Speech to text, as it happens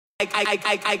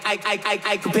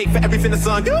I can pay for everything that's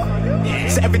on you.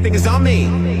 So everything is on me.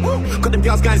 Got them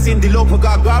girls going Cindy Lauper,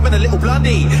 Gaga and a little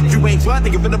blondie. If you ain't drunk,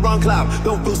 then you're in the wrong club.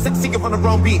 Don't feel sexy, you're on the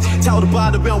wrong beach. Tell the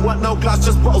bar that we don't want no glass,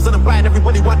 just bottles and a ride,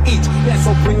 everybody want each. Let's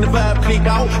all bring the verb, click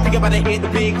out. Think about it, hit the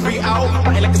big 3 out.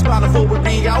 Party like it's carnival with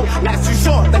me out. Life's too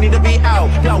short, they need to be out.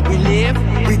 Yo, we live,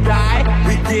 we die,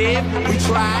 we give, we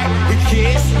try, we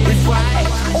kiss, we fight.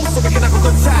 Also, we can have a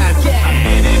good time, yeah. I'm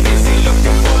getting busy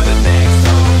looking for the next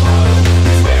tomorrow.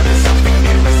 He's wearing something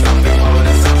new and something old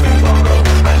and something borrowed.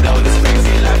 I know this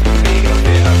crazy life can be a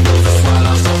bit of food to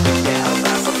swallow, so forget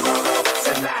about tomorrow.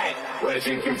 Tonight, we're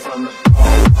drinking from the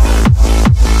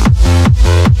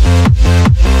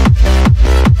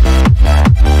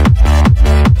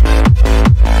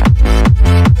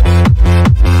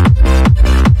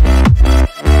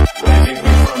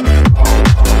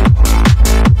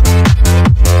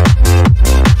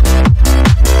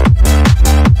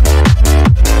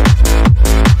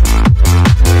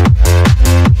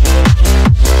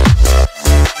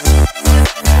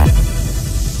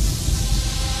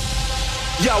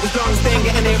as long as they ain't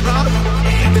getting it wrong,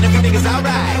 then everything is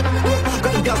alright.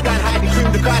 Got them girls going high, they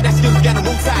cream the car, that's you, get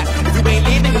them side. If you ain't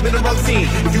leading, I'm in the wrong scene.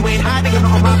 If you ain't hiding, I'm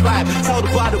not on my vibe. Tell the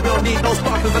bar that we don't need no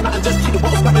sparklers or nothing, just keep the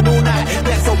bottles coming all night.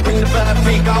 Let's all bring the verb,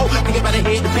 freak out. Think about it,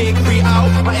 hit the big 3 out.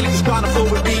 My elegance carnival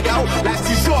with me out. Life's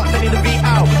too short, they need to be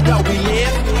out. Yo, we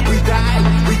live, we die,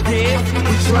 we give,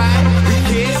 we try, we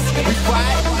kiss, we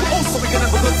fight. Also, we can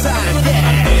have a good time,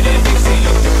 yeah.